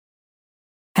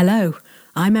Hello,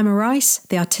 I'm Emma Rice,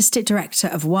 the Artistic Director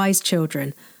of Wise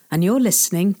Children, and you're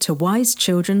listening to Wise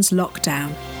Children's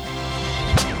Lockdown.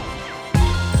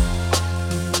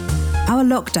 Our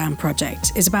lockdown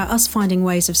project is about us finding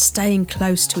ways of staying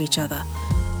close to each other.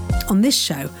 On this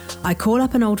show, I call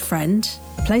up an old friend,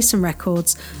 play some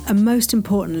records, and most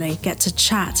importantly, get to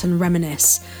chat and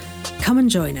reminisce. Come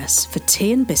and join us for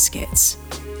tea and biscuits.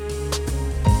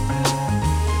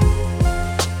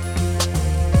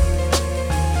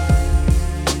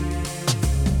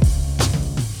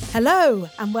 Hello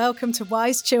and welcome to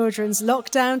Wise Children's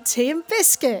Lockdown Tea and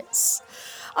Biscuits.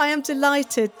 I am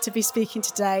delighted to be speaking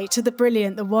today to the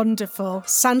brilliant, the wonderful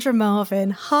Sandra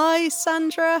Marvin. Hi,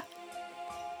 Sandra.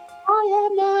 Hi,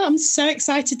 Emma. I'm so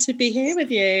excited to be here with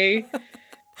you.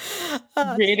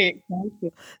 Really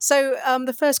excited. So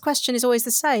the first question is always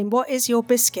the same. What is your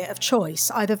biscuit of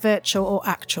choice, either virtual or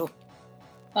actual?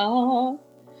 Oh,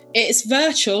 it's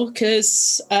virtual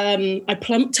because I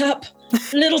plumped up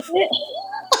a little bit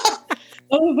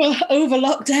over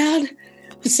lockdown.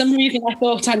 For some reason, I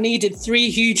thought I needed 3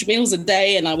 huge meals a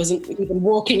day and I wasn't even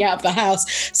walking out of the house.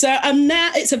 So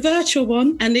now it's a virtual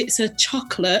one and it's a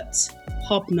chocolate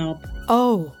hobnob.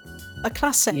 Oh, a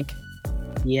classic.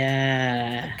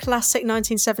 Yeah. Classic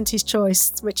 1970s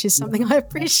choice, which is something I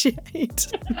appreciate.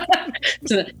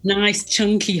 It's a nice,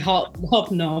 chunky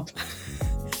hobnob.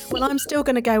 Well, I'm still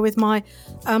going to go with my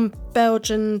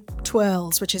Belgian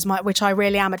twirls, which I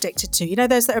really am addicted to. You know,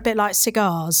 those that are a bit like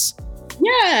cigars?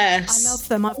 Yes. I love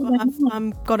them.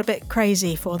 I've got a bit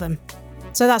crazy for them.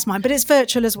 So that's mine. But it's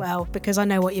virtual as well, because I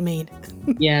know what you mean.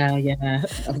 Yeah.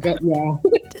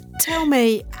 Tell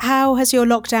me, how has your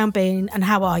lockdown been and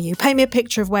how are you? Paint me a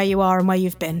picture of where you are and where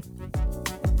you've been.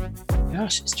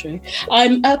 Gosh, it's true.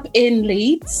 I'm up in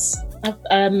Leeds.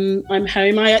 I'm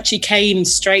home. I actually came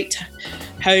straight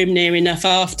home near enough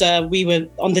after we were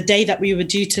on the day that we were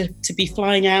due to be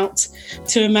flying out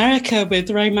to America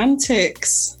with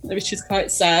Romantics, which is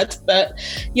quite sad. But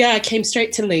yeah, I came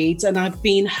straight to Leeds and I've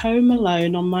been home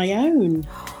alone on my own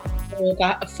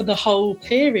for the whole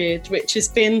period, which it's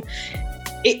been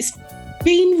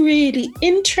really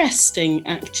interesting,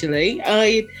 actually.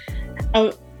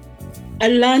 I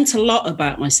learned a lot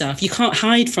about myself. You can't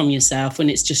hide from yourself when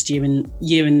it's just you and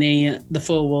the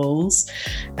 4 walls.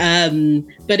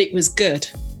 But it was good.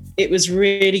 It was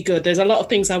really good. There's a lot of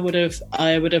things I would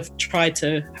have tried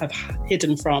to have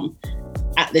hidden from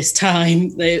at this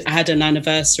time. I had an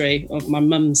anniversary of my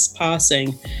mum's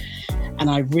passing. And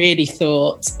I really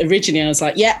thought, originally I was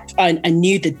like, I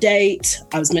knew the date.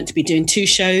 I was meant to be doing 2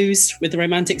 shows with the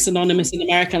Romantics Anonymous in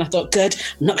America. And I thought, good,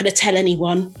 I'm not going to tell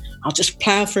anyone. I'll just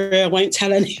plough through it. I won't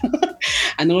tell anyone.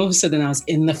 And all of a sudden I was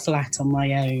in the flat on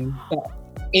my own. But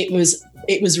it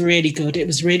was really good. It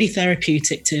was really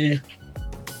therapeutic to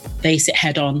face it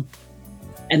head on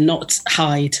and not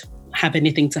have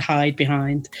anything to hide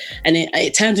behind. And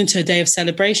it turned into a day of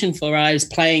celebration for her. I was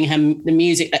playing her the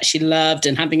music that she loved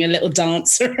and having a little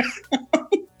dance around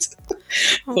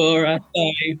for her.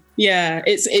 So yeah,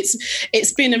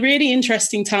 it's been a really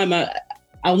interesting time.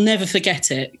 I'll never forget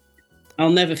it. I'll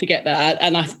never forget that.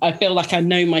 And I feel like I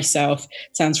know myself.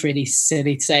 Sounds really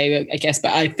silly to say, I guess,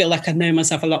 but I feel like I know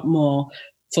myself a lot more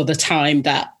for the time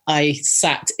that I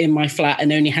sat in my flat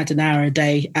and only had an hour a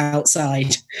day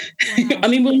outside. Wow. I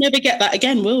mean, we'll never get that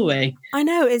again, will we? I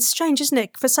know, it's strange, isn't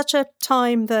it? For such a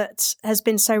time that has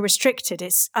been so restricted,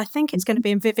 I think it's going to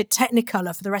be in vivid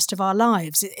technicolor for the rest of our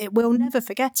lives. We'll never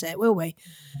forget it, will we?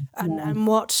 And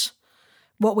what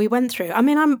we went through. I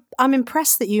mean, I'm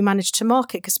impressed that you managed to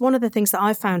mark it, because one of the things that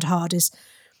I found hard is,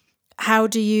 how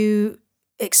do you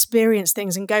experience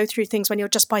things and go through things when you're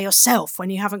just by yourself,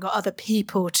 when you haven't got other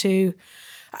people to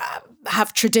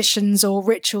have traditions or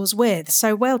rituals with?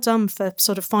 So well done for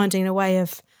sort of finding a way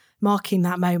of marking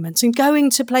that moment and going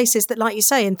to places that, like you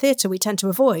say, in theatre we tend to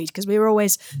avoid because we were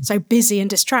always so busy and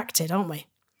distracted, aren't we?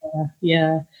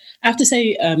 Yeah. I have to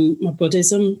say my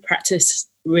Buddhism practice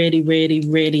really, really,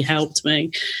 really helped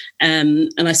me.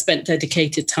 And I spent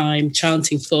dedicated time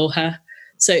chanting for her.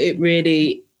 So it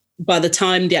really, by the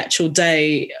time the actual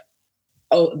day,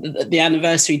 the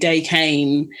anniversary day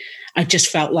came, I just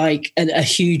felt like a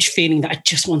huge feeling that I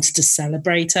just wanted to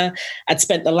celebrate her. I'd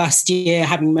spent the last year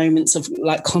having moments of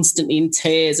like constantly in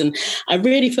tears. And I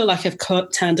really feel like I've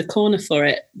turned a corner for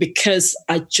it because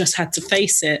I just had to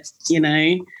face it,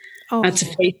 I had to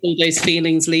face all those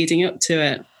feelings leading up to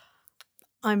it.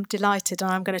 I'm delighted, and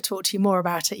I'm going to talk to you more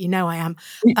about it. You know I am.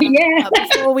 Yeah.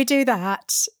 Before we do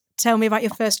that, tell me about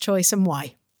your first choice and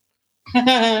why.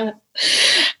 My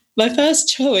first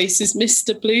choice is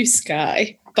Mr. Blue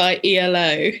Sky by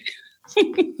ELO.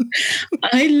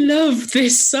 I love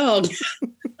this song.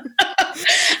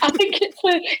 I think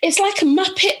it's like a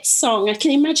Muppet song. I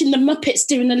can imagine the Muppets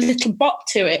doing a little bop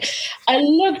to it. I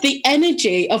love the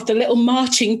energy of the little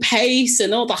marching pace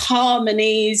and all the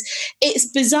harmonies. It's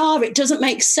bizarre. It doesn't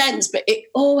make sense, but it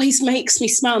always makes me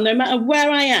smile. No matter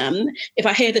where I am, if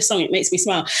I hear the song, it makes me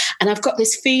smile. And I've got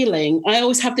this feeling, I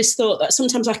always have this thought that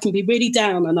sometimes I can be really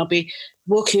down and I'll be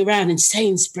walking around in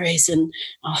Sainsbury's and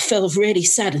I feel really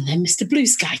sad, and then Mr. Blue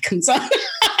Sky comes on.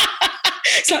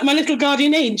 It's like my little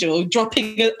guardian angel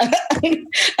dropping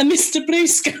a Mr. Blue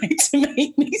Sky to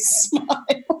make me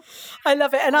smile. I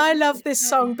love it. And I love this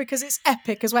song because it's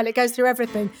epic as well. It goes through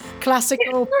everything.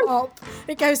 Classical, pop.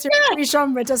 It goes through every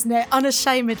genre, doesn't it?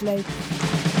 Unashamedly.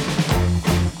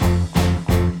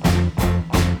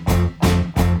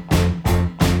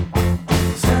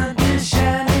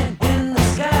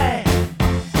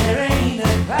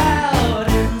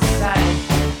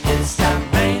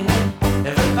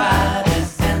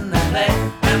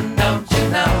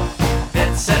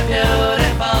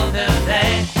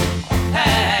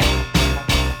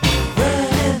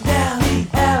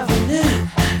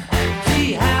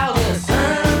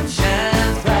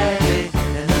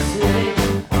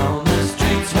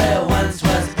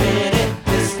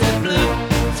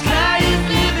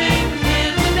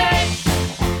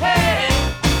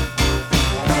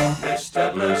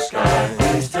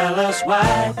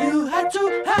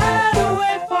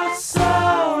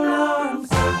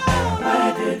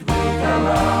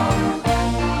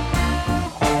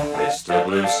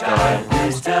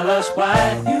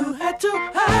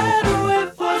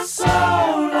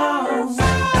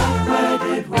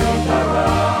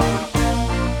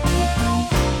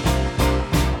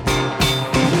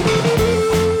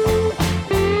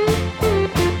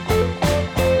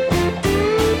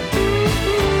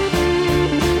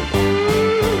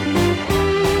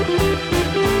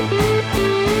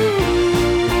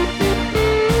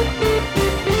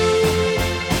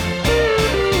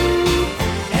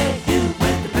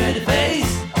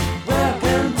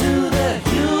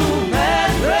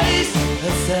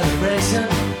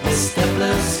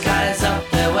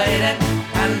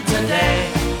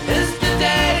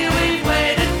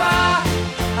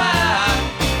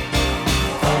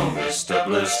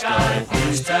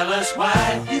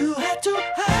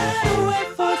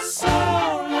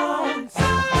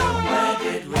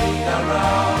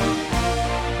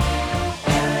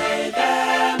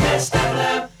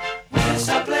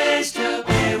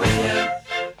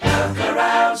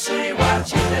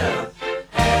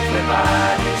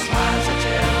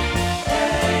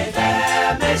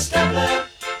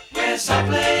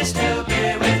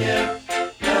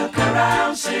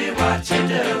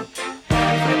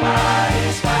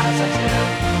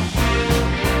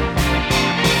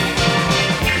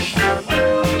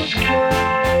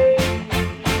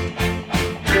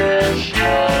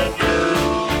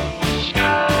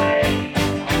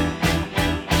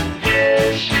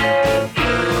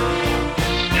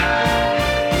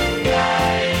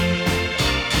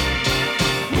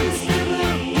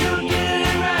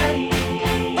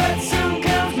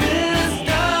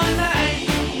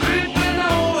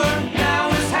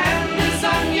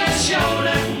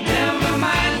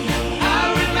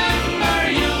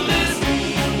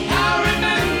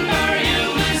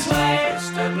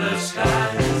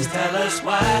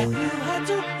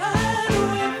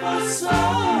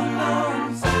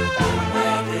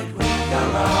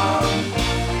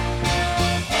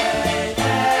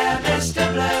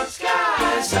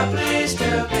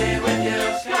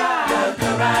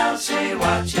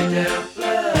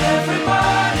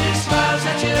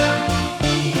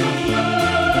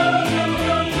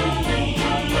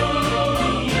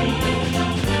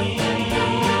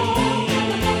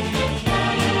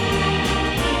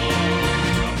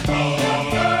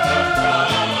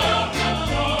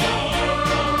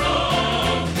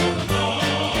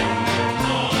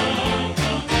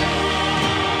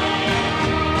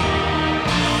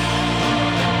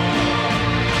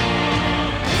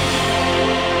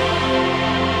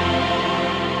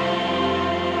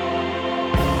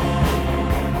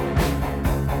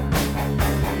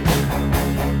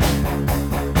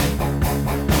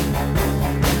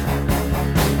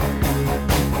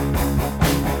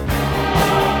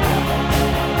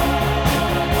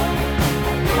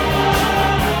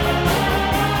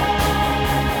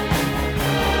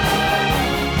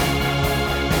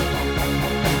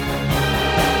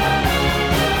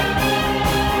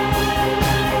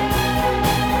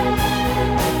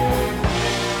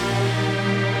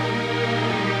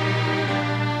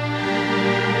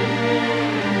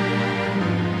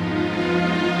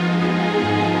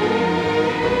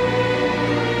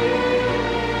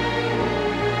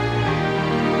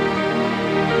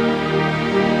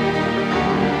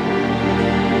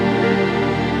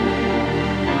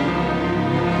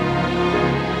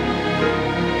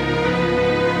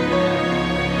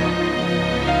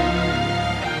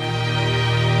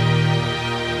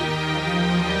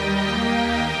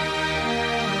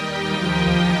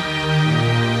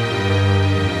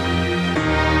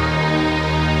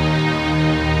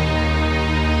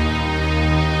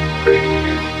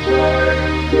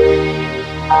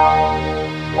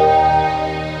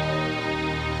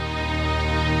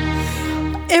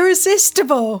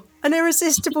 An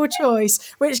irresistible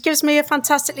choice, which gives me a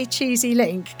fantastically cheesy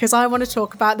link because I want to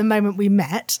talk about the moment we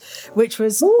met, which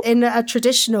was in a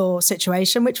traditional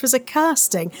situation, which was a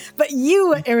casting. But you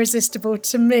were irresistible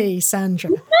to me, Sandra.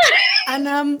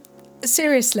 And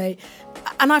seriously,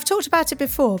 and I've talked about it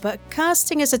before, but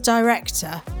casting as a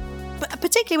director, but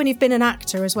particularly when you've been an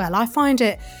actor as well, I find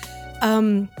it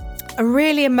a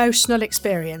really emotional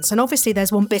experience. And obviously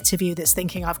there's one bit of you that's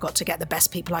thinking I've got to get the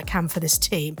best people I can for this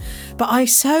team. But I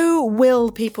so will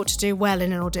people to do well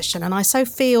in an audition, and I so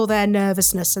feel their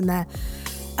nervousness and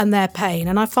their pain.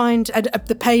 And I find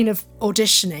the pain of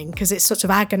auditioning because it's sort of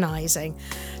agonising.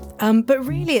 But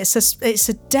really it's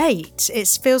a date. It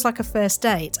feels like a first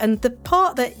date. And the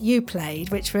part that you played,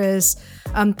 which was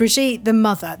Brigitte the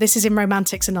mother, this is in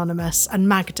Romantics Anonymous, and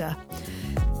Magda,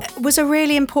 was a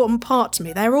really important part to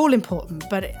me. They're all important,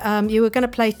 but you were going to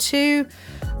play two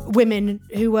women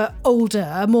who were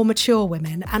older, more mature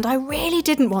women, and I really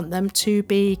didn't want them to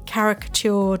be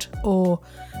caricatured or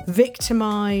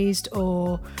victimised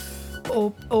or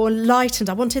lightened.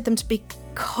 I wanted them to be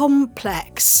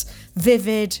complex,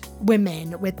 vivid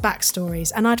women with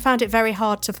backstories, and I'd found it very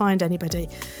hard to find anybody.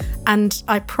 And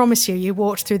I promise you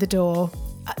walked through the door,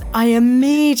 I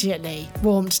immediately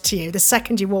warmed to you the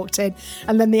second you walked in,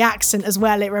 and then the accent as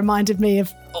well. It reminded me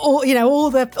of all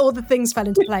the things fell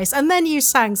into place. And then you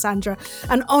sang, Sandra,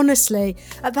 and honestly,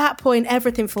 at that point,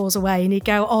 everything falls away, and you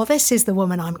go, "Oh, this is the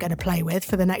woman I'm going to play with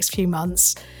for the next few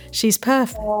months. She's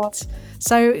perfect."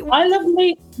 So I love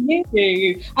meeting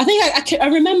you. I think I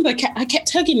remember I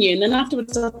kept hugging you, and then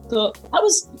afterwards I thought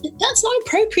that's not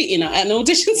appropriate, at an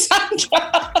audition,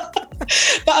 Sandra.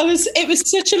 But it was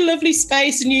such a lovely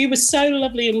space, and you were so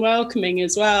lovely and welcoming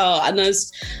as well. And I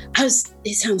was,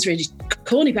 it sounds really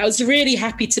corny, but I was really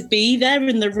happy to be there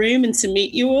in the room and to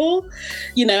meet you all,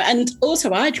 and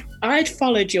also I'd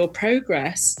followed your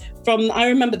progress from, I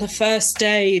remember the first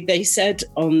day they said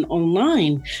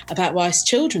online about Wise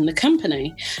Children, the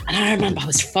company. And I remember I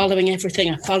was following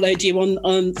everything. I followed you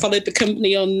followed the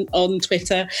company on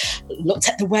Twitter, looked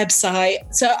at the website.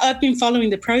 So I've been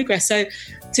following the progress. So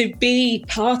to be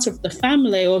part of the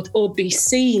family or be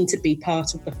seen to be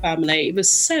part of the family, it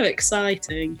was so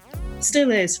exciting.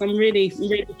 Still is. I'm really,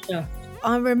 really chuffed.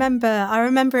 I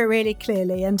remember it really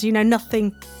clearly, and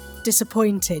nothing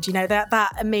disappointed,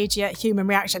 that immediate human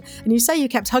reaction. And you say you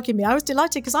kept hugging me. I was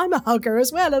delighted because I'm a hugger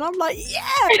as well, and I'm like,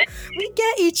 yeah, we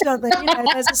get each other.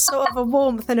 There's a sort of a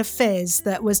warmth and a fizz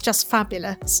that was just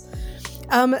fabulous.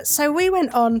 So we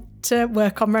went on to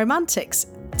work on Romantics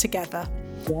together.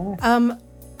 Yeah.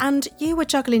 And you were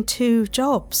juggling 2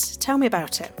 jobs. Tell me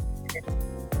about it.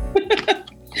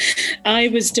 I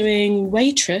was doing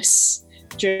waitress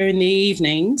during the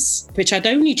evenings, which I'd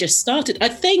only just started. I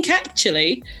think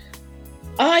actually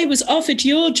I was offered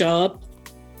your job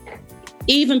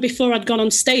even before I'd gone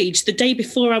on stage, the day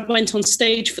before I went on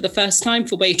stage for the first time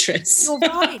for Waitress. You're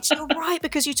right,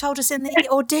 because you told us in the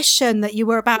audition that you'd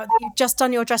just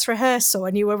done your dress rehearsal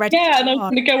and you were ready. Yeah, and I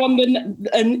was going to go on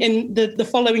the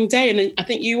following day, and I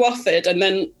think you offered, and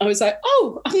then I was like,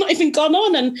 oh, I've not even gone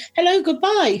on, and hello,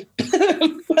 goodbye,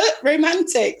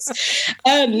 Romantics.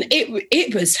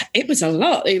 It was a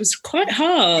lot. It was quite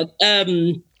hard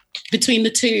between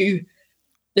the two.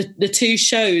 The two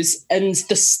shows, and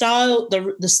the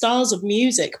styles of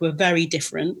music were very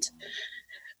different.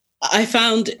 I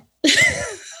found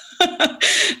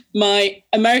my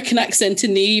American accent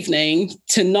in the evening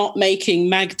to not making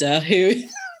Magda, who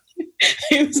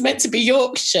was meant to be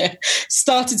Yorkshire,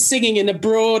 started singing in a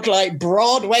Broadway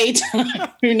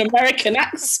an American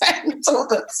accent all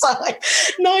the time.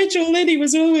 Nigel Liddy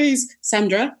was always,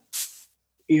 Sandra,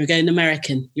 you're going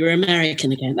American. You're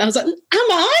American again. I was like, am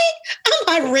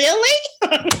I really?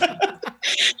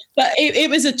 But it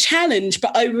was a challenge,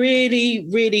 but I really,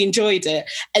 really enjoyed it.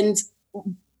 And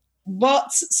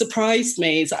what surprised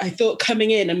me is I thought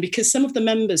coming in, and because some of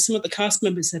the cast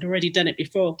members had already done it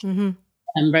before,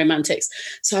 Romantics.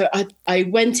 So I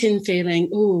went in feeling,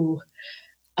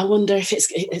 I wonder if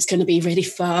it's going to be really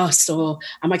fast, or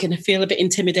am I going to feel a bit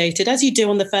intimidated, as you do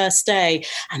on the first day.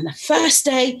 And the first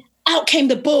day, out came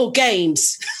the ball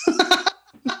games.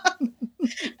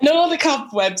 And all the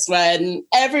cobwebs went.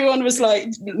 Everyone was like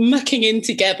mucking in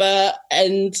together,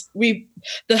 and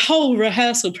the whole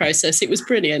rehearsal process, it was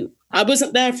brilliant. I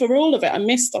wasn't there for all of it. I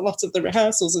missed a lot of the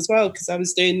rehearsals as well because I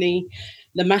was doing the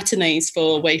matinees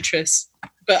for Waitress.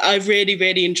 But I really,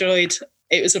 really enjoyed.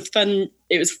 It was a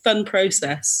fun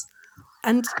process.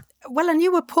 And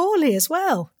you were poorly as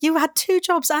well. You had 2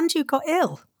 jobs and you got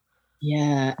ill.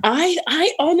 Yeah,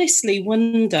 I honestly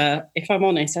wonder, if I'm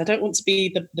honest, I don't want to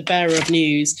be the bearer of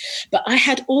news, but I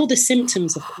had all the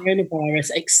symptoms of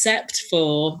coronavirus except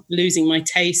for losing my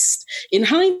taste. In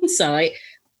hindsight,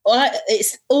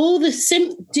 it's all the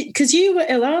because you were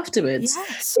ill afterwards.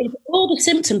 Yes. It's all the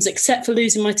symptoms except for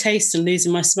losing my taste and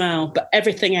losing my smell, but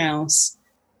everything else,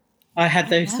 I had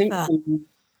those symptoms.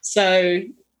 So,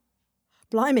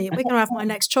 blimey, we're going to have my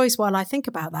next choice while I think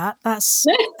about that. That's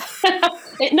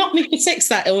it knocked me for six,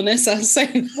 that illness. I'll say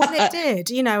that. Well, it did,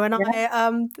 you know, and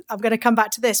I'm going to come back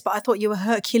to this, but I thought you were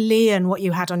Herculean what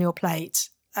you had on your plate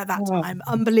at that time.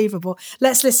 Unbelievable.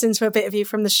 Let's listen to a bit of you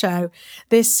from the show.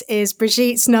 This is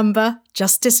Brigitte's number,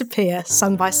 Just Disappear,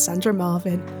 sung by Sandra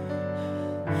Marvin.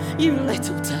 You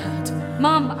little turd.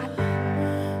 Mum,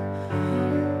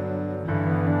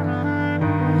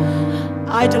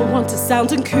 I don't want to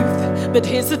sound uncouth, but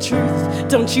here's the truth,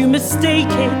 don't you mistake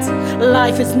it.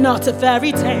 Life is not a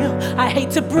fairy tale, I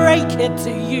hate to break it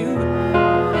to you.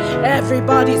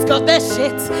 Everybody's got their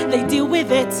shit, they deal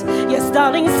with it. Yes,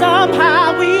 darling,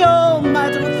 somehow we all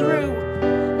muddle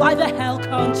through. Why the hell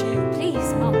can't you?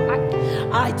 please, Mum.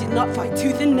 I did not fight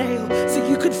tooth and nail, so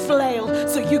you could flail,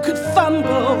 so you could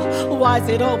fumble. Why's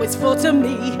it always fall to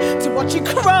me to watch you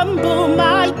crumble,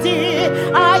 my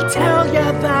dear? I tell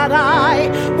you that I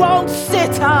won't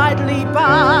sit idly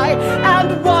by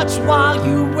and watch while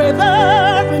you wither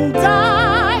and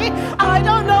die. I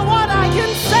don't know what I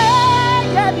can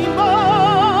say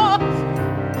anymore.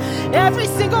 Every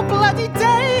single bloody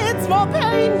day it's more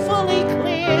painfully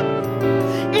clear.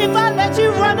 If I let you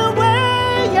run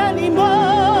away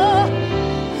anymore,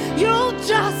 you'll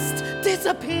just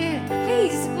disappear.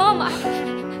 Please, Mum,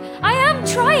 I am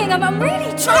trying. I'm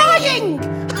really Trying!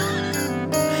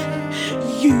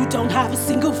 You don't have a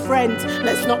single friend.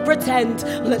 Let's not pretend.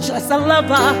 Let's just a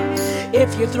lover.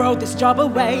 If you throw this job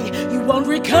away, you won't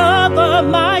recover,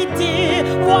 my dear.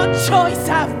 What choice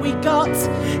have we got?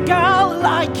 Girl,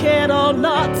 like it or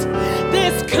not,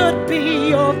 this could be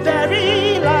your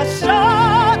very last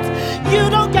shot. You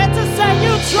don't get to say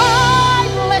you tried,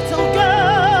 little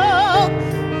girl.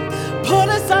 Put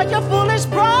aside your foolish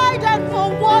pride and for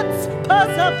once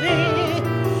persevere.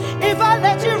 If I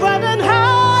let you run and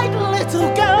hide, little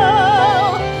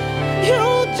girl,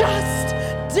 you'll just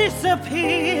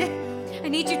disappear. I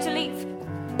need you to leave.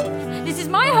 This is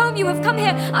my home. You have come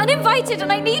here uninvited,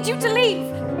 and I need you to leave.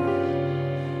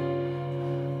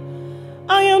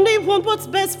 I only want what's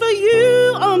best for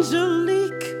you,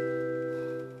 Angelique.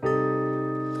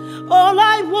 All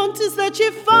I want is that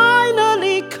you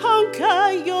finally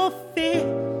conquer your fear.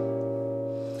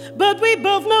 But we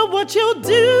both know what you'll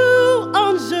do,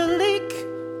 Angelique.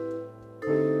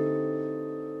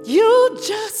 You'll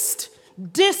just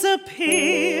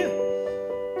disappear.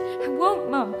 I won't,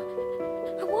 Mum.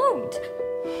 I won't.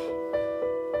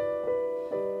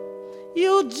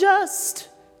 You'll just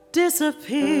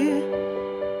disappear.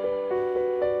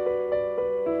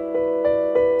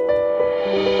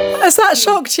 Has that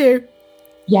shocked you?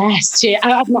 Yes,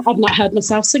 I've not heard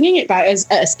myself singing it, but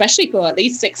especially for at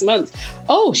least 6 months.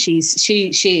 Oh, she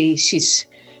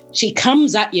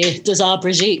comes at you, does our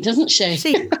Brigitte, doesn't she?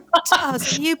 She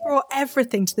does. You brought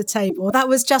everything to the table. That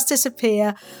was Just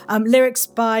Disappear, lyrics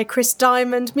by Chris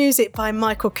Diamond, music by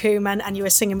Michael Koeman, and you were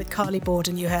singing with Carly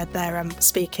Borden, you heard there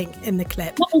speaking in the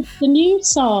clip. That was the new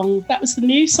song. That was the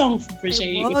new song for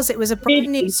Brigitte. It was a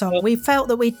brand new song. We felt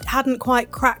that we hadn't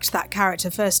quite cracked that character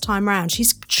first time round.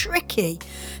 She's tricky.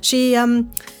 She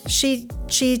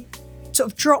sort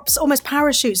of drops, almost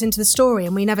parachutes into the story,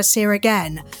 and we never see her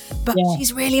again. But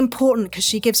she's really important because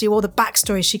she gives you all the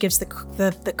backstory. She gives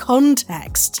the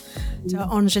context to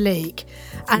Angelique,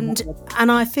 and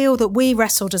I feel that we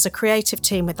wrestled as a creative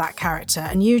team with that character,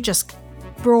 and you just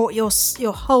brought your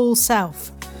whole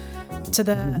self to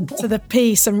the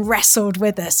piece and wrestled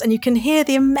with us, and you can hear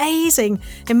the amazing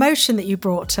emotion that you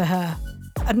brought to her.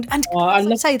 And as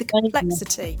I say, the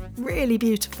complexity, really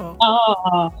beautiful.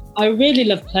 I really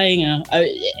love playing her.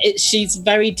 She's a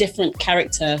very different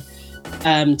character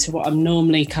to what I'm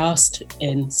normally cast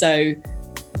in. So,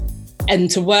 and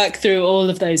to work through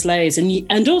all of those layers,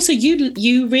 and also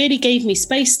you really gave me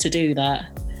space to do that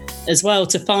as well,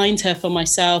 to find her for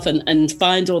myself and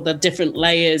find all the different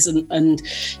layers and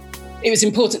it was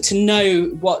important to know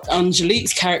what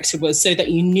Angelique's character was so that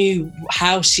you knew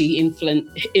how she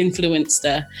influenced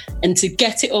her, and to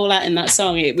get it all out in that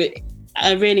song.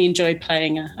 I really enjoyed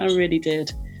playing her. I really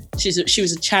did. She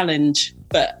was a challenge,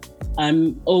 but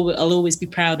I'll always be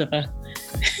proud of her.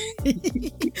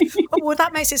 Oh, well,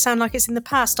 that makes it sound like it's in the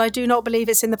past. I do not believe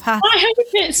it's in the past. I hope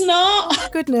it's not. Oh,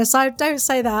 goodness, I don't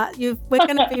say that. We're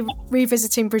going to be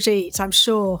revisiting Brigitte, I'm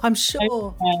sure. I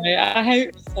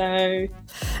hope so.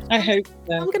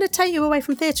 I'm going to take you away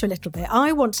from theatre a little bit.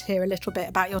 I want to hear a little bit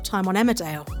about your time on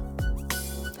Emmerdale.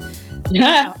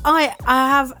 Yeah. I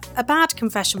have a bad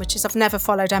confession, which is I've never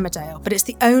followed Emmerdale, but it's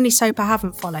the only soap I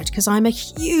haven't followed because I'm a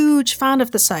huge fan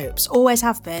of the soaps, always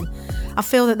have been. I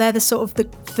feel that they're the sort of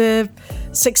the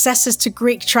successors to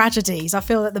Greek tragedies. I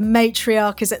feel that the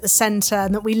matriarch is at the centre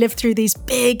and that we live through these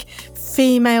big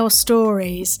female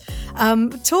stories.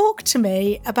 Talk to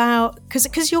me about,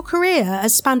 because your career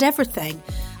has spanned everything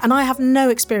and I have no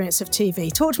experience of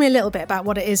TV. Talk to me a little bit about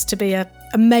what it is to be an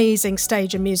amazing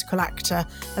stage and musical actor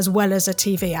as well as a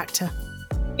TV actor.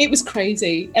 It was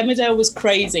crazy. Emmerdale was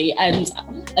crazy, and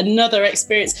another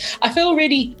experience. I feel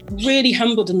really, really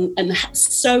humbled and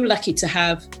so lucky to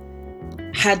have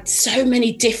had so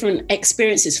many different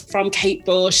experiences from Kate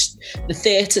Bush, the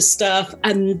theatre stuff,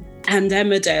 and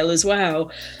Emmerdale as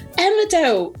well.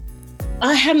 Emmerdale,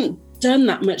 I hadn't done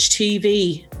that much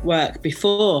TV work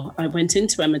before I went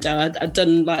into Emmerdale. I'd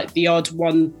done like the odd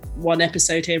one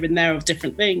episode here and there of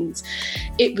different things.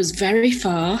 It was very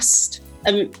fast.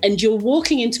 And you're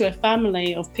walking into a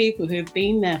family of people who have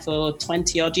been there for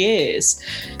 20 odd years.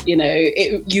 You know,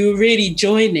 you're really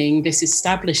joining this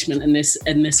establishment and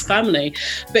this family.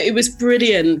 But it was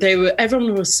brilliant.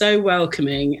 Everyone was so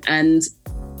welcoming, and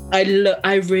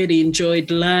I really enjoyed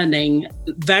learning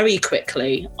very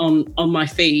quickly on my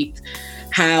feet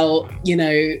how, you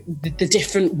know, the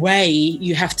different way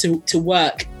you have to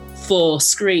work for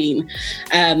screen,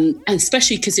 and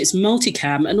especially because it's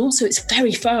multicam, and also it's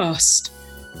very fast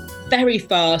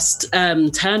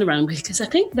turnaround, because I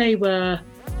think they were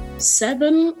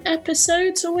 7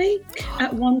 episodes a week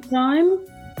at one time.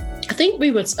 I think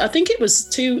it was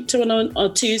two on a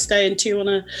Tuesday and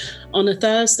 2 on a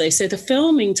Thursday. So the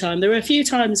filming time, there were a few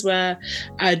times where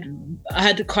I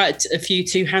had quite a few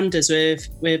two-handers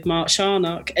with Mark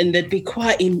Sharnock, and there'd be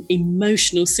quite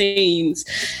emotional scenes,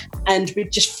 and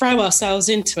we'd just throw ourselves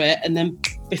into it. And then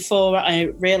before I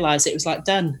realised it was like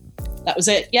done. That was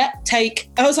it. Yeah, take.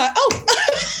 I was like, oh,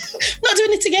 not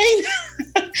doing it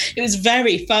again. It was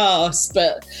very fast,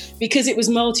 but because it was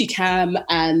multicam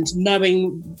and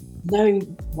knowing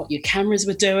what your cameras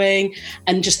were doing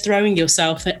and just throwing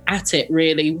yourself at it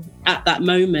really at that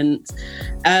moment,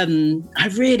 I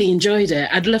really enjoyed it.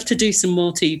 I'd love to do some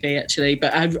more TV actually,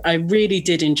 but I really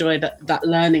did enjoy that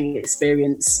learning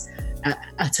experience at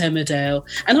Emmerdale.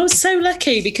 And I was so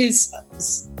lucky because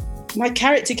my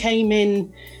character came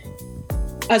in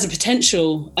as a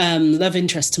potential love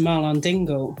interest to Marlon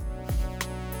Dingle.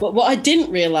 But what I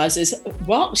didn't realise is,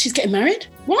 what? She's getting married?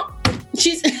 What?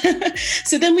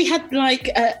 So then we had like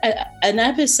an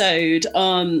episode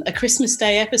on a Christmas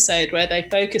Day episode where they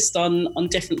focused on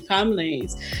different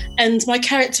families, and my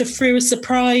character threw a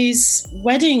surprise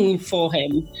wedding for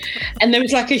him, and there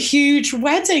was like a huge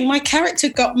wedding. My character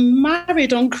got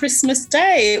married on Christmas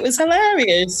Day. It was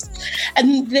hilarious,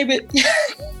 and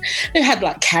they had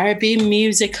like Caribbean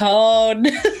music on.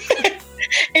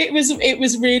 It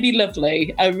was really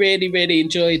lovely. I really, really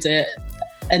enjoyed it,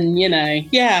 and you know,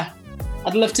 yeah.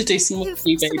 I'd love to do some more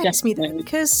TV. It fascinates me though,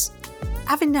 because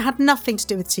having had nothing to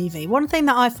do with TV, one thing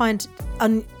that I find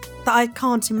that I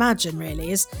can't imagine really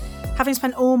is having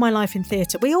spent all my life in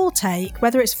theatre. We all take,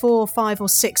 whether it's 4, 5 or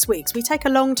 6 weeks, we take a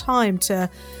long time to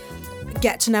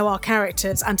get to know our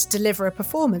characters and to deliver a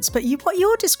performance. But what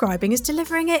you're describing is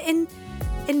delivering it in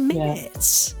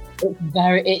minutes.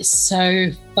 Yeah. It's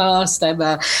so fast,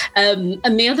 Emma. And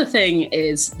the other thing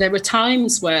is, there were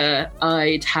times where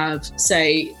I'd have,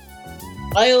 say,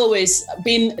 I always,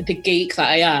 being the geek that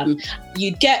I am,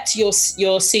 you'd get your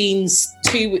scenes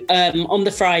on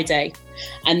the Friday,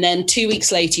 and then 2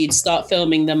 weeks later you'd start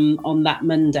filming them on that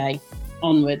Monday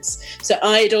onwards. So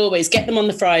I'd always get them on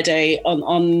the Friday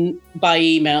on by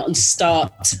email and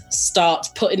start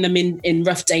putting them in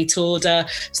rough date order,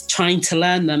 trying to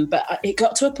learn them. But it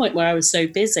got to a point where I was so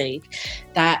busy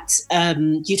that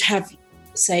you'd have,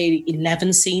 say,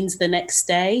 11 scenes the next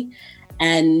day,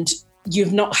 and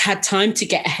you've not had time to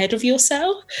get ahead of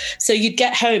yourself. So you'd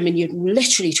get home and you're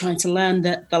literally trying to learn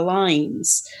the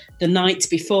lines the night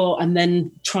before, and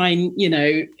then try and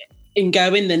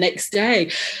go in the next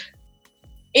day.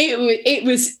 It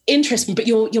was interesting, but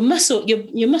your muscle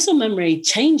memory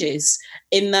changes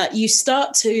in that you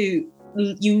start to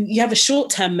you have a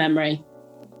short-term memory.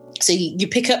 So you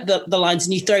pick up the lines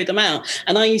and you throw them out.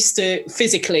 And I used to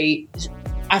physically,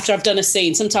 after I've done a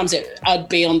scene, sometimes I'd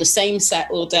be on the same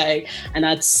set all day and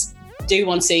I'd do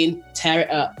one scene, tear it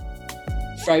up,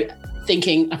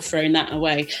 thinking, I've thrown that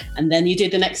away. And then you do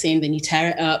the next scene, then you tear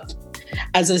it up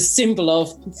as a symbol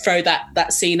of throw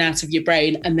that scene out of your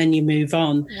brain, and then you move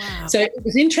on. Wow. So it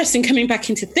was interesting coming back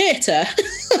into theatre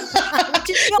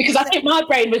because I think my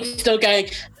brain was still going,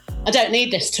 I don't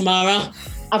need this tomorrow.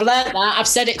 I've learned that. I've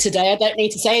said it today. I don't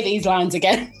need to say these lines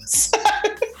again. So,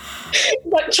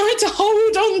 like, trying to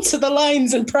hold on to the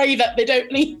lines and pray that they don't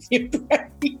leave your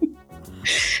brain.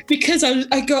 Because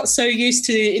I got so used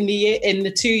to in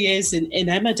the 2 years in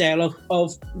Emmerdale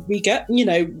of we get,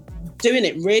 doing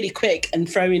it really quick and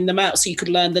throwing them out so you could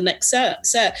learn the next set,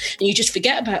 and you just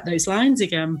forget about those lines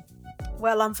again.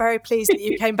 Well, I'm very pleased that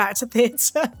you came back to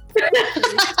theatre.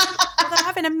 Although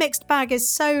having a mixed bag is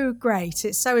so great,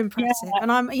 it's so impressive,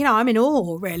 and I'm in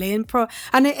awe really, in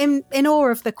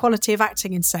awe of the quality of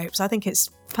acting in soaps. I think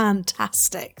it's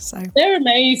fantastic. So they're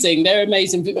amazing,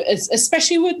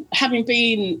 especially with having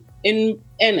been in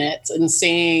it and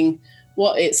seeing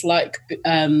what it's like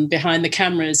behind the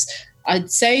cameras. I'd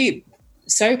say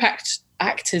soap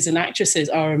actors and actresses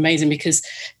are amazing because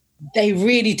they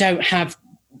really don't have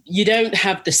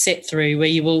the sit through where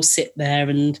you all sit there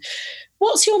and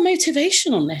what's your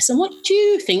motivation on this? And what do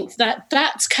you think that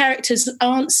character's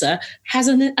answer has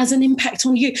an impact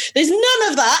on you? There's none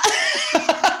of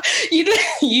that. You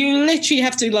literally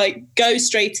have to like go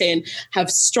straight in, have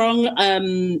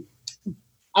strong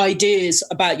ideas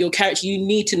about your character. You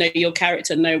need to know your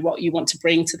character, know what you want to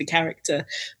bring to the character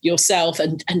yourself,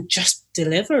 and just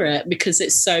deliver it because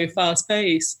it's so fast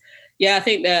paced. Yeah, I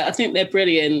think they're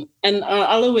brilliant, and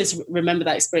I'll always remember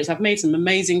that experience. I've made some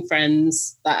amazing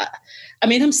friends.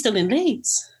 I'm still in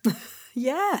Leeds.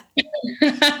 Yeah,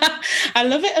 I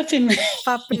love it up in Leeds.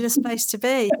 Fabulous place to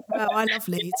be. Well, I love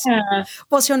Leeds. Yeah.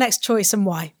 What's your next choice and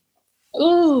why?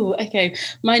 Oh, okay.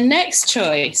 My next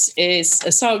choice is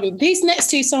a song. These next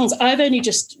two songs, I've only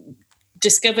just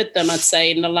discovered them, I'd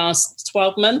say, in the last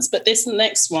 12 months. But this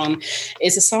next one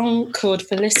is a song called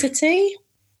Felicity.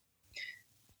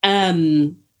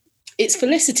 It's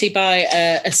Felicity by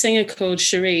a singer called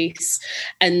Charisse,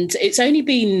 and it's only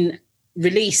been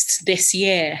released this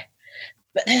year.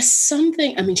 But there's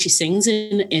something, she sings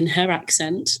in her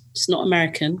accent. It's not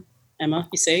American, Emma,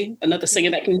 you see? Another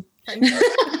singer that can...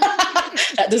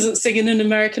 that doesn't sing in an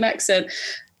American accent.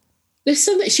 There's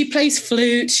something, she plays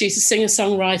flute, she's a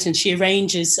singer-songwriter, and she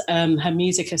arranges her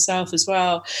music herself as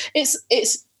well.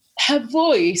 It's her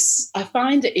voice, I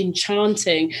find it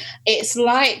enchanting. It's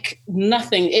like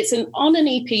nothing. It's on an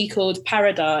EP called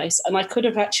Paradise, and I could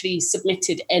have actually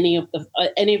submitted any of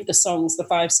the songs, the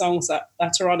 5 songs that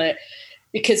are on it,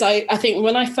 because I think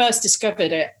when I first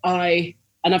discovered it, and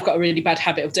I've got a really bad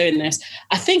habit of doing this,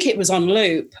 I think it was on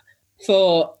loop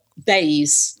for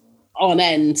days on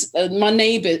end. My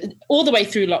neighbour, all the way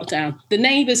through lockdown, the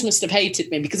neighbours must have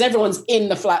hated me because everyone's in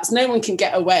the flats, no one can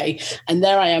get away, and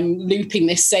there I am looping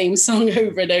this same song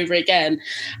over and over again.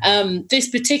 This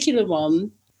particular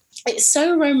one, it's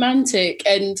so romantic,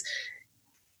 and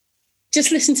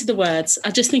just listen to the words. I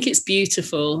just think it's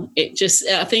beautiful.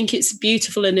 I think it's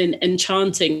beautiful and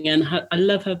enchanting, and I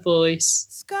love her voice.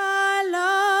 Skylark,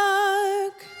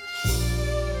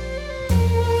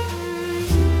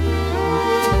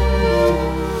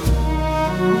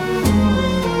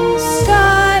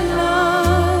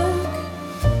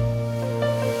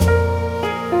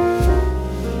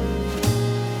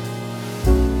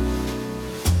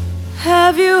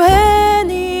 have you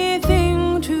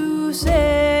anything to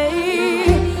say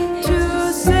to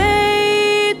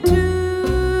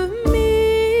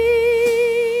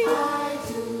me?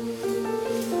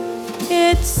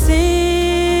 It's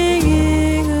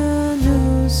singing a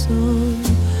new song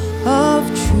of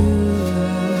true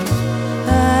love. A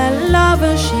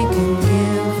lover she can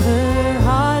give her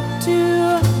heart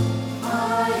to.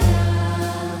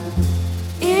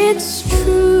 It's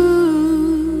true.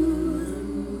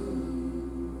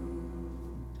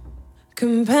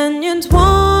 Companions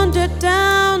wandered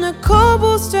down a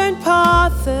cobblestone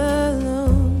path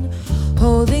alone,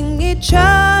 holding each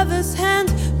other's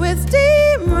hands with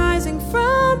steam rising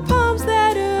from palms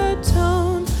that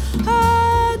atone.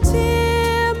 A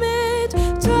timid,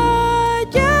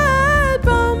 tired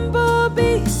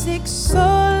bumblebee seeks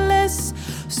solace,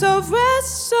 so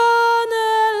rests on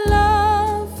a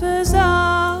lover's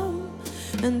arm.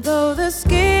 And though the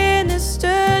skin is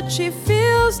stirred, she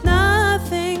feels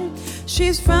nothing.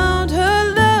 She's found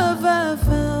her lover,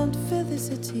 found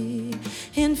felicity,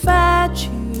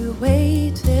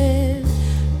 infatuated,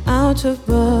 out of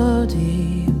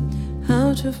body,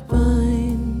 out of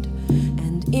mind,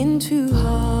 and into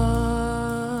hearts.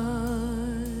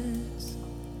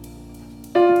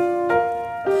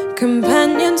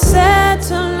 Companions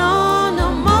settle on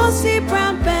a mossy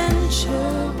brown bench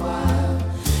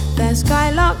as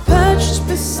Skylark perched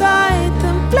beside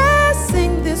them,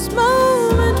 blessing this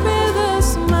moment with a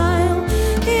smile.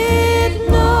 It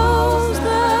knows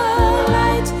the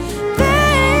light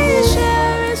they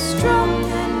share is strong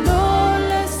and no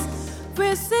less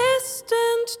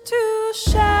resistant to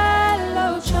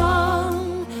shallow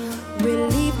charm.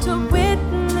 Relieved to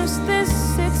witness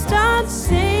this, it starts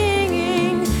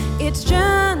singing. Its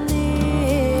journey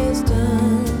is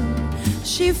done.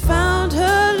 She found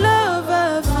her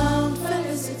lover, found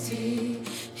felicity,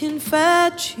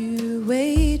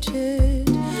 infatuated,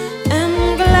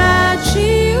 and glad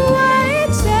she waited.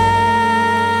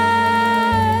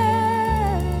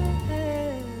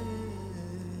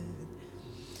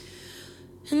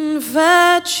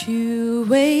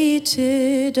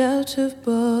 Infatuated, out of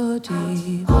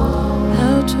body,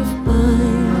 out of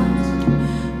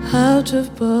mind, out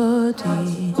of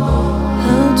body,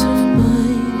 out of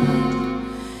mind,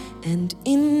 and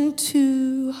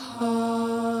into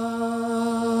hearts.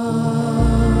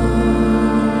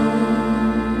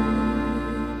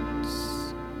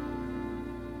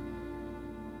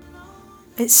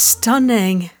 It's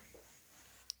stunning.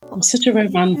 I'm such a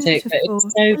romantic, but Beautiful. it's so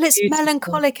Well, it's beautiful.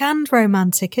 melancholic and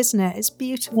romantic, isn't it? It's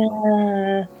beautiful.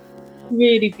 Yeah,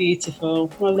 really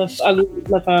beautiful. I love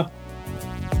her.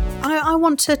 I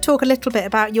want to talk a little bit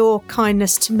about your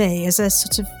kindness to me as a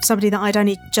sort of somebody that I'd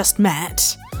only just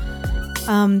met.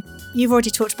 You've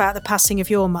already talked about the passing of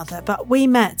your mother, but we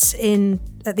met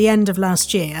at the end of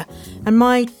last year, and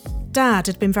my dad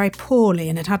had been very poorly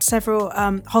and had several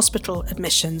hospital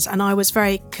admissions, and I was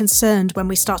very concerned when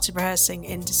we started rehearsing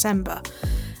in December.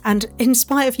 And in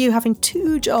spite of you having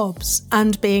 2 jobs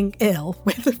and being ill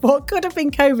with what could have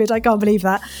been COVID, I can't believe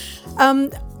that,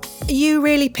 you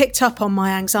really picked up on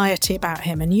my anxiety about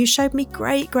him, and you showed me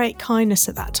great kindness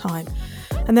at that time.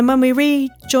 And then when we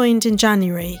rejoined in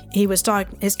January, his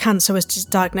cancer was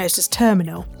diagnosed as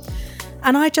terminal.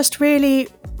 And I just really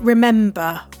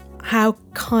remember how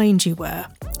kind you were.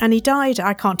 And he died,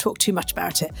 I can't talk too much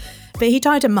about it, but he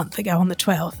died a month ago on the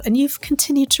 12th. And you've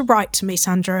continued to write to me,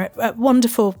 Sandra, at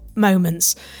wonderful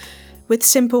moments with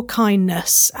simple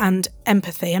kindness and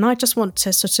empathy. And I just want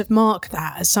to sort of mark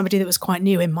that as somebody that was quite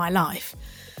new in my life.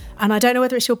 And I don't know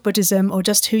whether it's your Buddhism or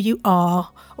just who you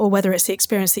are, or whether it's the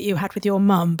experience that you had with your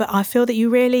mum, but I feel that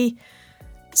you really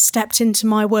stepped into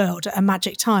my world at a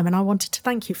magic time, and I wanted to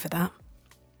thank you for that.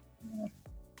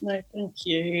 No, thank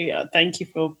you. Thank you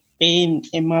for being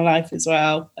in my life as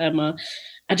well, Emma.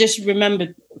 I just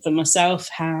remembered for myself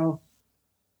how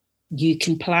you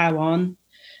can plough on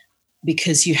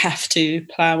because you have to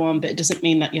plough on, but it doesn't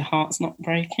mean that your heart's not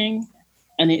breaking,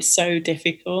 and it's so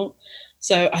difficult.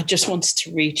 So I just wanted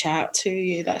to reach out to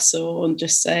you, that's all, and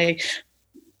just say,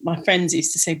 my friends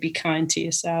used to say, be kind to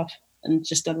yourself and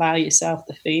just allow yourself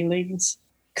the feelings,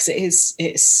 because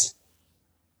it's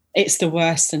the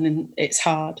worst, and it's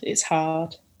hard.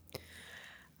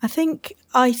 I think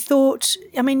I thought,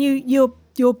 I mean,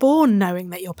 you're born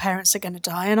knowing that your parents are going to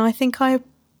die, and I think I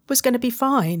was going to be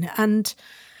fine. And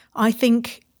I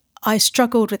think I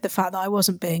struggled with the fact that I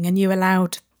wasn't being, and you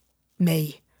allowed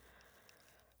me,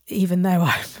 even though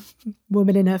I'm a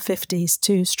woman in her 50s,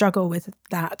 to struggle with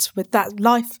that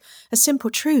life, a simple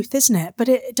truth, isn't it? But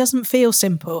it doesn't feel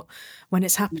simple when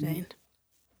it's happening.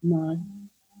 No.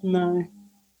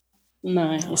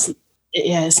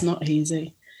 It's not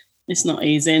easy. It's not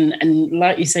easy. And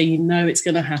like you say, it's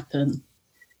going to happen,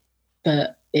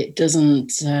 but it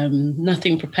doesn't,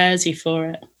 nothing prepares you for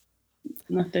it.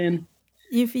 Nothing.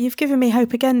 You've given me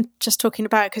hope again, just talking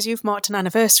about it, because you've marked an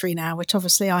anniversary now, which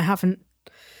obviously I haven't.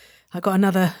 I've got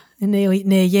another near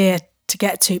year to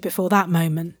get to before that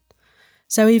moment.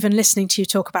 So even listening to you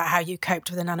talk about how you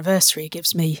coped with an anniversary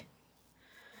gives me...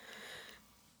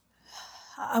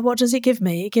 what does it give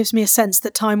me? It gives me a sense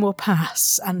that time will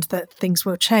pass and that things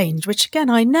will change, which again,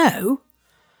 I know,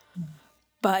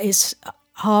 but it's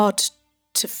hard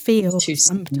to feel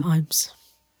sometimes.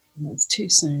 It's too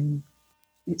soon.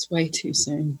 It's way too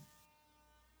soon.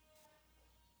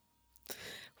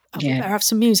 We better have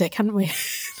some music, hadn't we?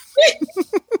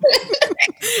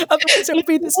 Otherwise it'll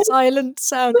be the silent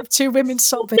sound of 2 women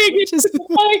sobbing. Which is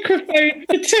microphone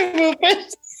for 2 women.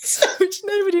 Which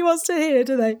nobody wants to hear,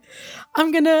 do they?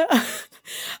 I'm gonna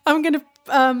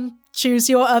choose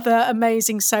your other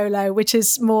amazing solo, which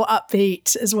is more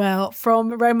upbeat as well,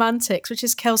 from Romantics, which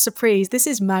is Kel Surprise. This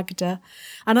is Magda,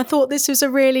 and I thought this was a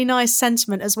really nice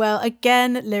sentiment as well.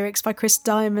 Again, lyrics by Chris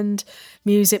Diamond,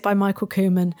 music by Michael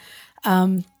Koopman.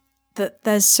 That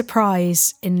there's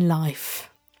surprise in life,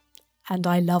 and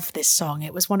I love this song.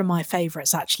 It was one of my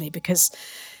favourites actually, because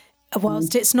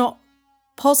whilst it's not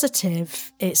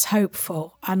positive, it's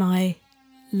hopeful, and I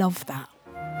love that.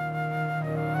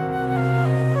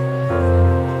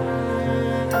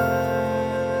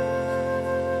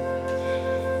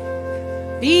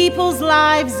 People's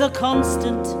lives are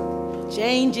constant.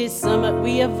 Change is something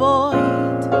we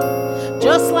avoid.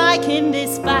 Just like in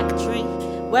this factory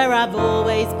where I've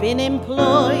always been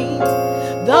employed.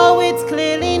 Though it's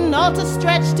clearly not a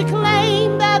stretch to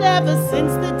claim that ever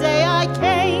since the day I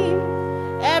came,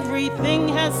 everything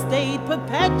has stayed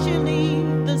perpetually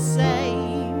the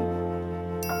same.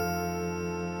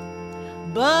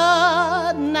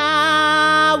 But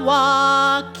now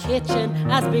our kitchen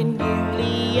has been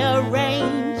newly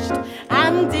arranged,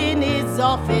 and in his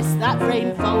office that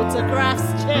framed photographs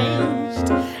changed.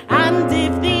 And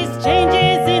if these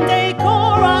changes in decor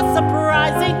are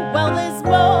surprising, well, there's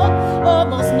more.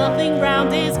 Almost nothing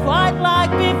round is quite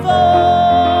like before.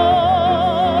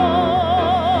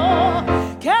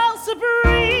 Kelsey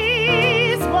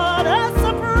Breeze, what a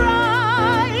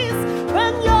surprise,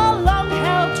 when your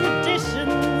long-held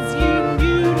traditions you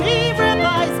newly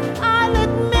revise. I'll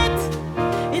admit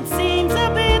it seems a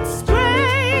bit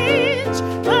strange,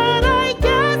 but I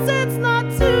guess it's not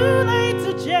too late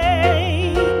to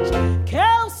change.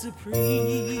 Kelsey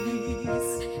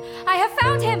Breeze. I have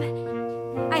found him.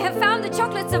 I have found the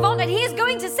chocolate savant, and he is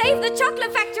going to save the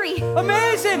chocolate factory.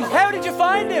 Amazing! How did you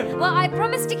find him? Well, I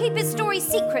promised to keep his story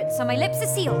secret, so my lips are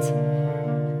sealed.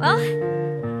 Well,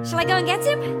 shall I go and get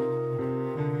him?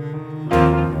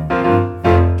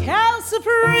 Kelsey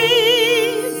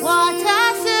Breeze, what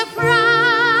a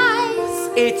surprise!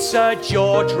 It's a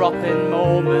jaw-dropping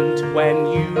moment when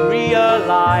you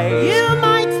realise You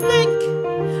might think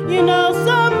you know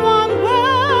someone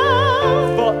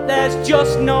well, but there's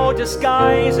just no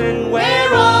disguising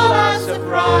we're all as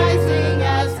surprising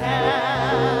as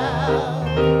hell.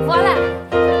 Voila!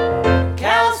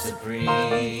 Kelsey Breeze.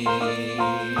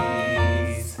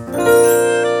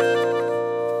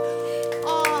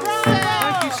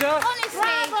 Thank you, sir.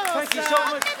 Thank you so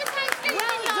much.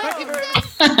 Thank you very much.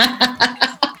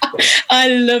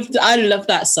 I loved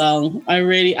that song. I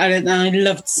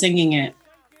loved singing it.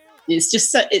 It's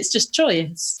just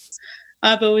joyous.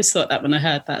 I've always thought that when I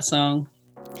heard that song.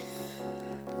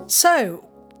 So,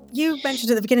 you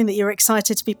mentioned at the beginning that you're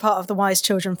excited to be part of the Wise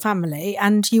Children family,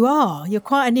 and you are. You're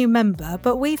quite a new member,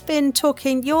 but we've been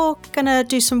talking. You're going to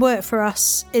do some work for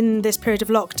us in this period of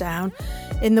lockdown,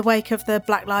 in the wake of the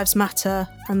Black Lives Matter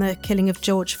and the killing of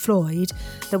George Floyd,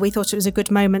 that we thought it was a good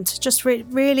moment to just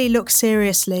really look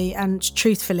seriously and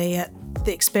truthfully at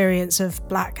the experience of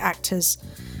black actors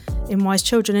in Wise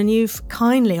Children. And you've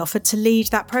kindly offered to lead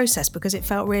that process because it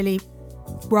felt really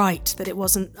right that it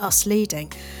wasn't us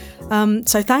leading.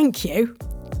 So thank you.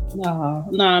 No,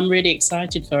 I'm really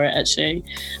excited for it, actually.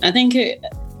 I think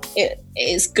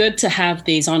it's good to have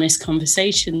these honest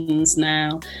conversations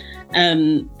now.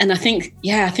 And I think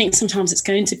sometimes it's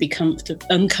going to be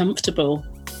uncomfortable,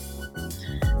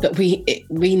 but we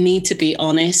need to be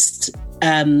honest.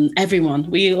 Everyone,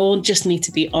 we all just need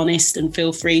to be honest and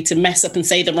feel free to mess up and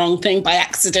say the wrong thing by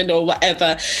accident or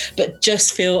whatever, but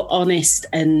just feel honest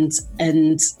and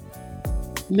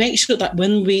make sure that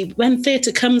when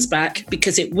theatre comes back,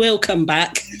 because it will come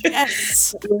back,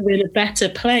 yes, we're in a better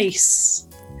place.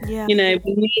 Yeah. You know,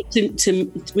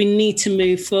 we need to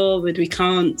move forward. We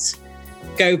can't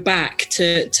go back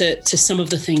to some of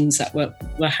the things that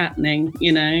were happening,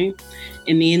 you know,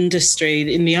 in the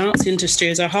industry, in the arts industry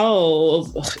as a whole,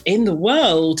 in the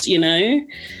world, you know.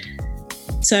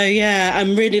 So yeah,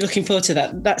 I'm really looking forward to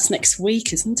that. That's next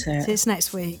week, isn't it? It's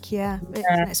next week, yeah. It's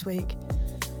next week.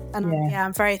 And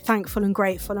I'm very thankful and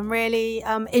grateful. I'm really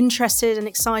interested and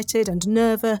excited and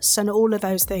nervous and all of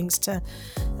those things to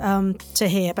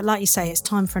hear. But like you say, it's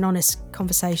time for an honest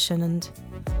conversation and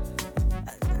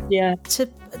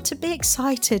to be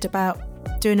excited about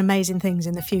doing amazing things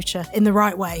in the future in the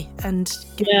right way and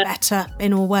getting better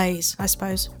in all ways, I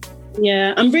suppose.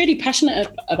 Yeah, I'm really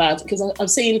passionate about it because I've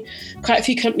seen quite a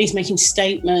few companies making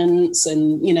statements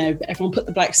and, you know, everyone put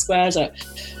the black squares up.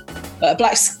 But a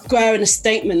black square in a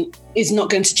statement is not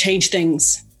going to change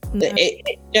things. No.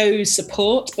 It shows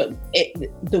support, but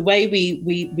the way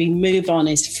we move on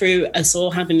is through us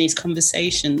all having these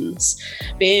conversations,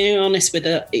 being honest with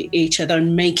each other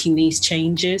and making these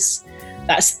changes.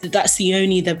 That's the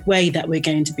only way that we're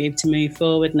going to be able to move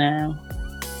forward now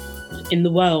in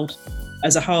the world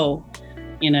as a whole,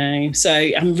 you know. So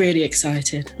I'm really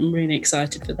excited. I'm really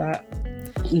excited for that.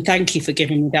 And thank you for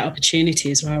giving me that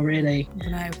opportunity as well, really.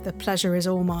 No, the pleasure is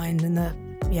all mine, and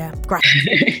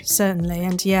gratitude, certainly.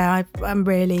 And I'm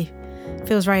really,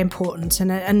 feels very important.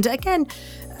 And again,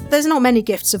 there's not many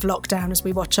gifts of lockdown as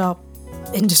we watch our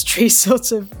industry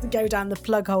sort of go down the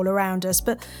plug hole around us,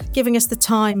 but giving us the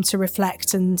time to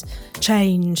reflect and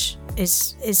change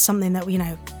is something that, you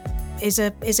know, is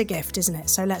a gift, isn't it?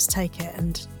 So let's take it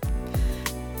and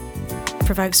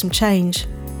provoke some change.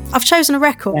 I've chosen a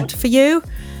record for you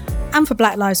and for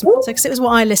Black Lives Matter because it was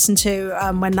what I listened to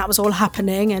when that was all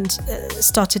happening and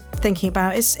started thinking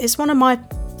about. It's one of my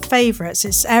favourites.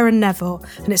 It's Aaron Neville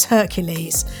and it's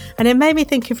Hercules. And it made me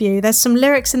think of you. There's some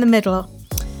lyrics in the middle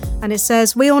and it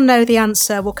says, "We all know the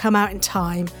answer will come out in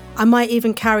time. I might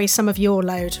even carry some of your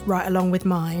load right along with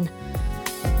mine.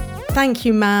 Thank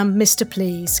you, ma'am, Mr.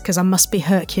 Please, because I must be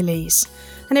Hercules."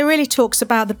 And it really talks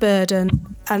about the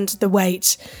burden and the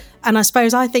weight. And I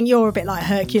suppose I think you're a bit like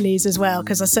Hercules as well,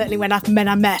 because I certainly, when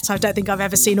I met, I don't think I've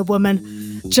ever seen a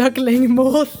woman juggling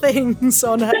more things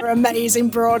on her amazing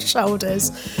broad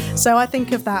shoulders. So I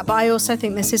think of that. But I also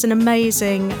think this is an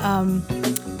amazing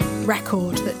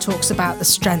record that talks about the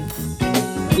strength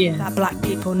that Black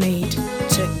people need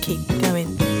to keep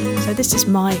going. So this is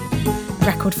my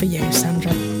record for you,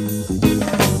 Sandra.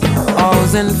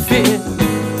 All's in fear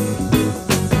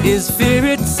is fear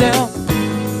itself.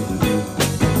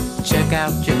 Check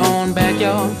out your own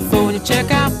backyard before you check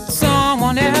out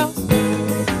someone else.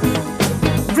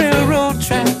 Railroad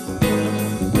track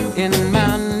in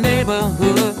my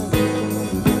neighborhood.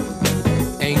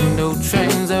 Ain't no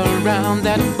trains around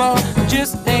that bar,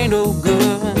 just ain't no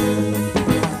good.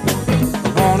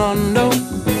 Wanna know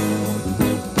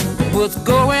what's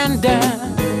going down?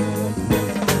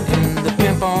 And the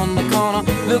pimp on the corner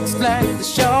looks like the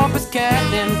sharpest cat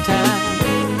in town.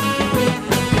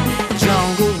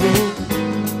 Jungle Rule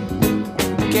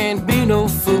can't be no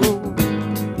fool.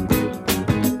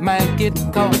 Might get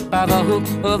caught by the hook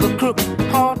of a crook.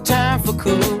 Hard time for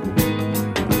cool.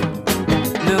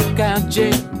 Look out,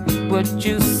 Jay, what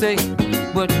you say,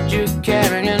 what you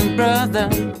carrying, brother.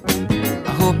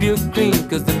 I hope you're clean,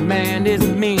 cause the man is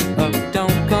mean, or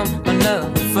don't come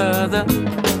another further.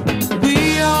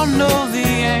 We all know the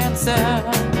answer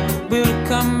will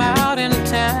come out in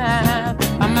time.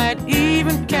 I might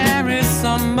even carry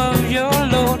some of your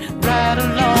load right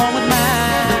along with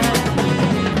mine.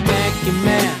 Thank you,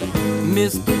 man,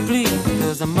 Mr. Please,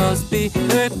 cause I must be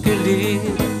Hercules.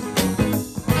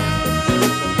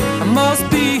 I must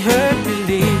be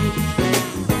Hercules.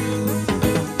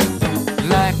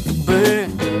 Like a bird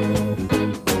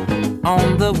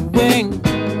on the wing,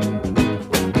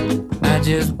 I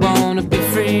just wanna be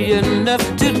free enough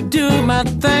to do my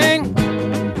thing.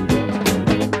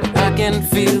 I can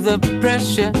feel the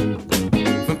pressure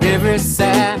from every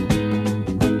side.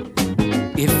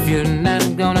 If you're not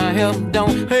gonna help,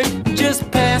 don't hurt, just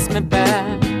pass me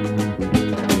by.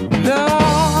 Lord,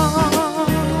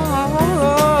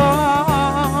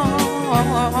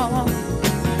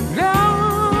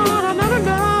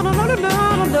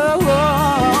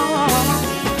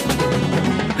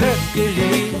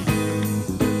 Hercules,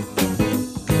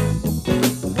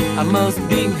 I must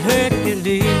be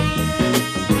Hercules.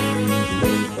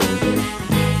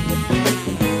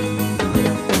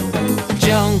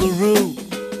 Jungle Rule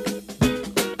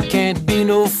can't be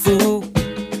no fool.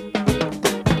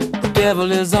 The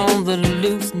devil is on the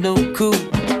loose, no cool.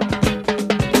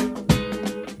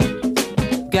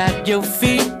 Got your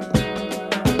feet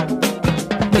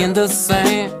in the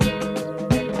sand.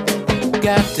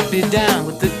 Got to be down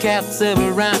with the cats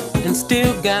around and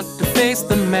still got to face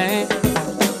the man.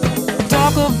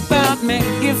 Talk about me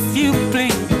if you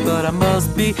please, but I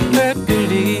must be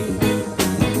Hercules.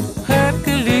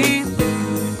 Hercules,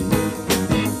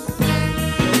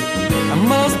 I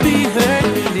must be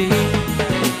Hercules.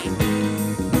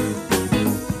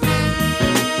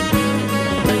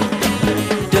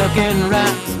 Ducking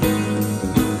rocks,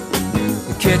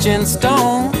 catching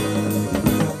stone.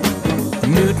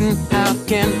 Newton, how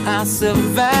can I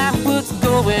survive? What's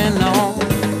going on?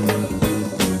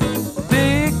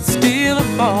 Big steal or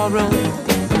borrow,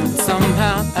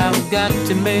 somehow I've got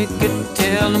to make it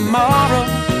till tomorrow.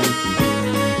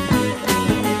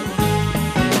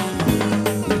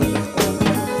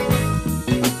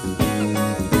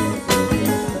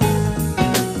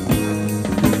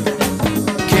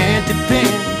 Can't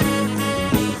depend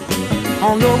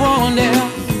on no one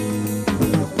else.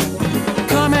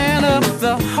 Coming up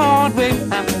the hard way,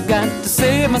 I've got to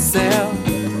save myself.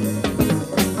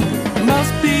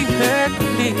 Must be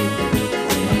Hercules.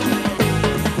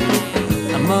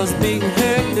 I must be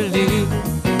Hercules.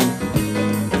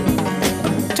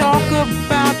 Talk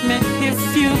about me if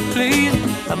you please.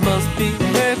 I must be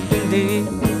Hercules.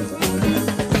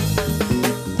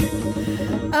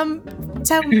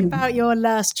 Tell me about your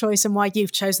last choice and why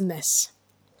you've chosen this.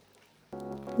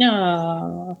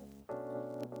 No.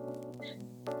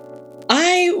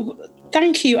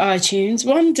 Thank you, iTunes.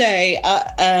 One day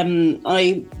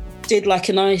I did like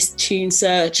an iTunes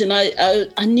search and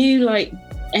I knew like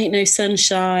Ain't No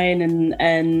Sunshine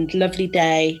and Lovely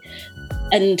Day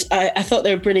And I thought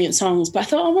they were brilliant songs, but I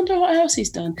thought, I wonder what else he's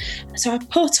done. So I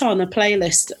put on a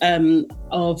playlist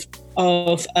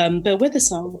of Bill Withers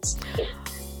songs.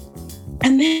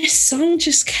 And this song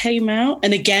just came out.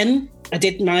 And again, I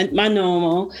did my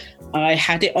normal. I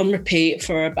had it on repeat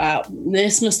for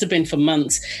this must have been for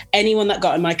months. Anyone that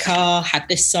got in my car had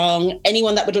this song.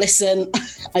 Anyone that would listen,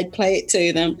 I'd play it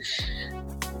to them.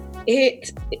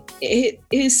 It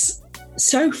is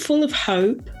so full of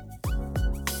hope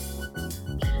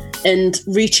and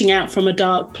reaching out from a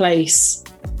dark place.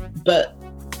 But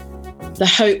the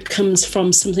hope comes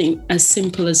from something as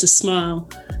simple as a smile.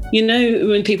 You know,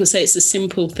 when people say it's the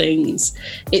simple things,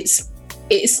 it's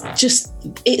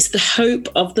the hope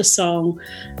of the song.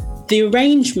 The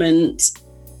arrangement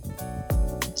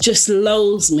just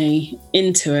lulls me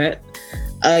into it.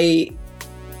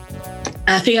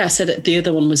 I think I said it, the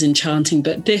other one was enchanting,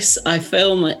 but this, I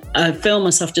feel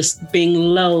myself just being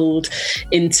lulled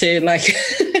into like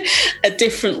a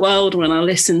different world when I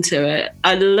listen to it.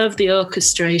 I love the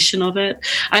orchestration of it.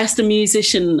 I asked a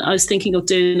musician, I was thinking of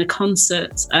doing a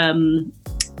concert,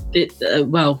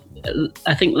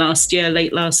 I think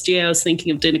late last year, I was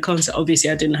thinking of doing a concert.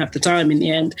 Obviously, I didn't have the time in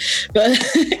the end, but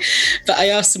I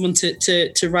asked someone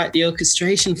to write the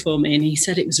orchestration for me, and he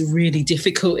said it was really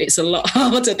difficult. It's a lot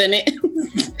harder than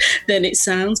it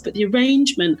sounds. But the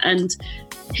arrangement and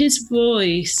his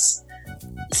voice,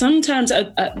 sometimes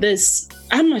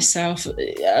and myself,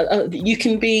 you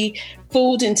can be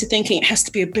fooled into thinking it has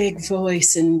to be a big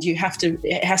voice and it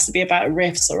has to be about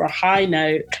riffs or a high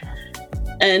note.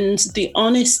 And the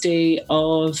honesty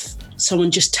of someone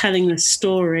just telling a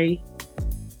story,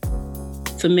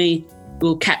 for me,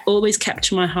 will always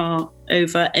capture my heart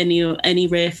over any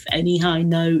riff, any high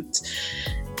note,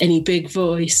 any big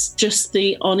voice. Just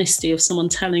the honesty of someone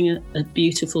telling a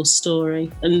beautiful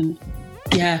story. And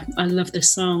yeah, I love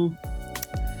this song.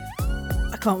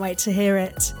 I can't wait to hear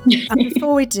it. And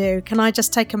before we do, can I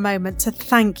just take a moment to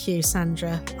thank you,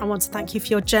 Sandra? I want to thank you for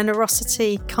your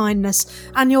generosity, kindness,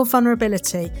 and your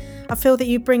vulnerability. I feel that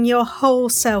you bring your whole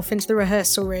self into the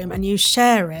rehearsal room and you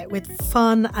share it with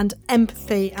fun and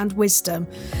empathy and wisdom.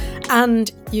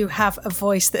 And you have a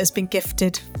voice that has been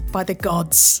gifted by the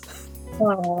gods.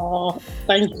 Oh,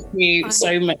 thank you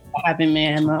so much for having me,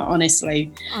 Emma,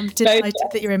 honestly. I'm delighted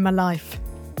that you're in my life.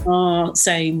 Oh,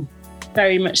 same.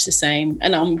 Very much the same.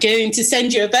 And I'm going to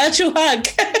send you a virtual hug.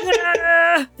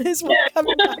 Yeah, there's one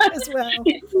coming back as well.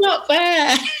 It's not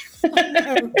fair.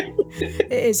 No,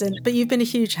 it isn't. But you've been a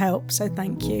huge help, so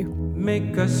thank you.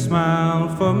 Make a smile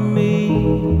for me.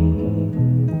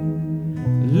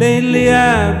 Lately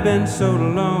I've been so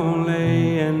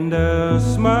lonely, and a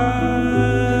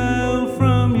smile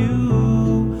from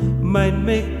you might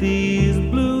make these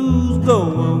blues go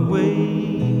away.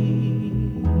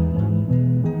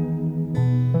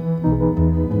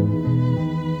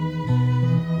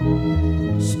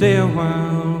 Stay a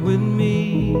while with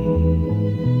me.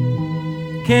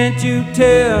 Can't you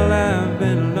tell I've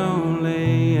been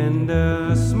lonely, and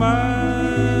a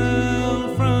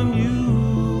smile from you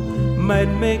might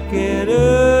make it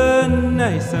a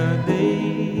nicer day.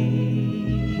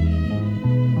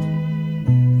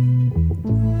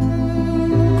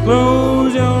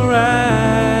 Close your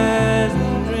eyes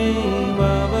and dream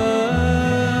of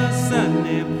a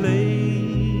sunny place.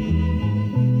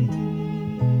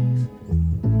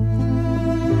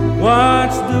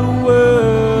 Watch the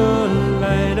world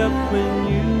light up when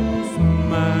you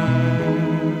smile.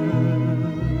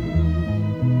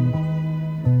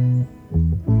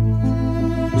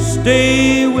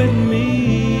 Stay with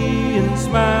me and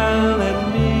smile at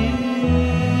me,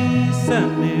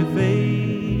 sunny face.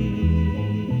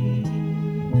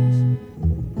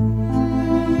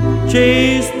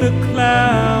 Chase the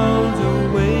clouds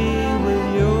away with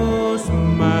your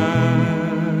smile.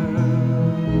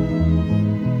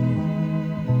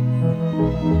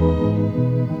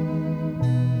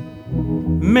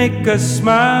 Make a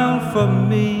smile for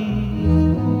me.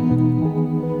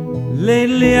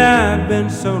 Lately I've been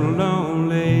so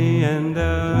lonely, and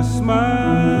a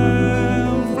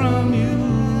smile from you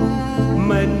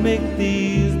might make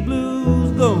these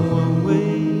blues go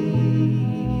away.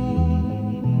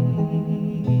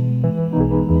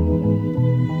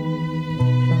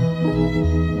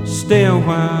 Stay a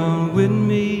while with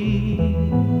me.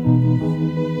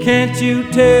 Can't you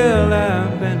tell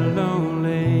I've been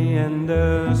lonely, and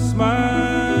a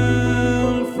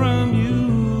smile from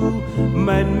you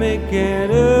might make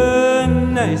it a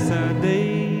nicer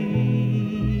day.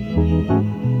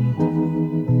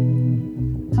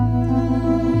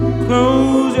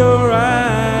 Close your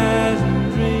eyes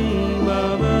and dream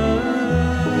of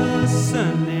a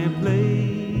sunny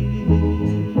place.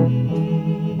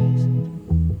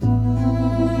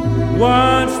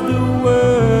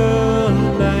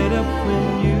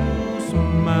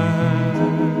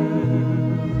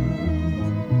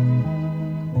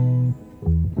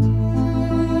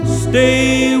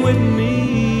 Stay with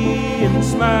me and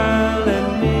smile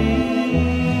at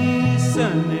me,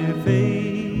 sunny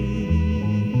face.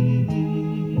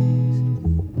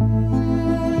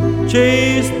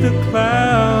 Chase the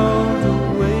clouds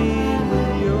away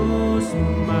with your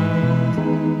smile.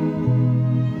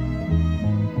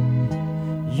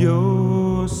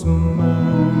 Your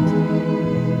smile.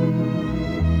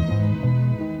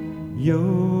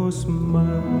 Your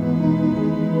smile.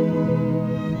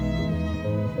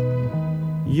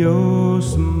 Your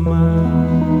smile.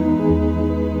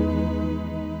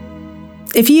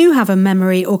 If you have a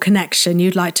memory or connection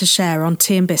you'd like to share on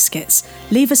Tea and Biscuits,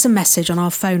 leave us a message on our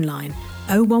phone line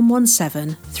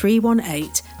 0117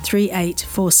 318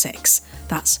 3846.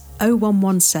 That's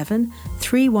 0117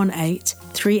 318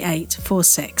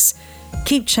 3846.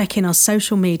 Keep checking our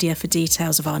social media for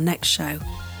details of our next show.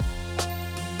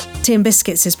 Tea and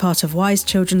Biscuits is part of Wise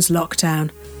Children's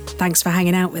Lockdown. Thanks for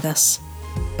hanging out with us.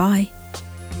 Bye.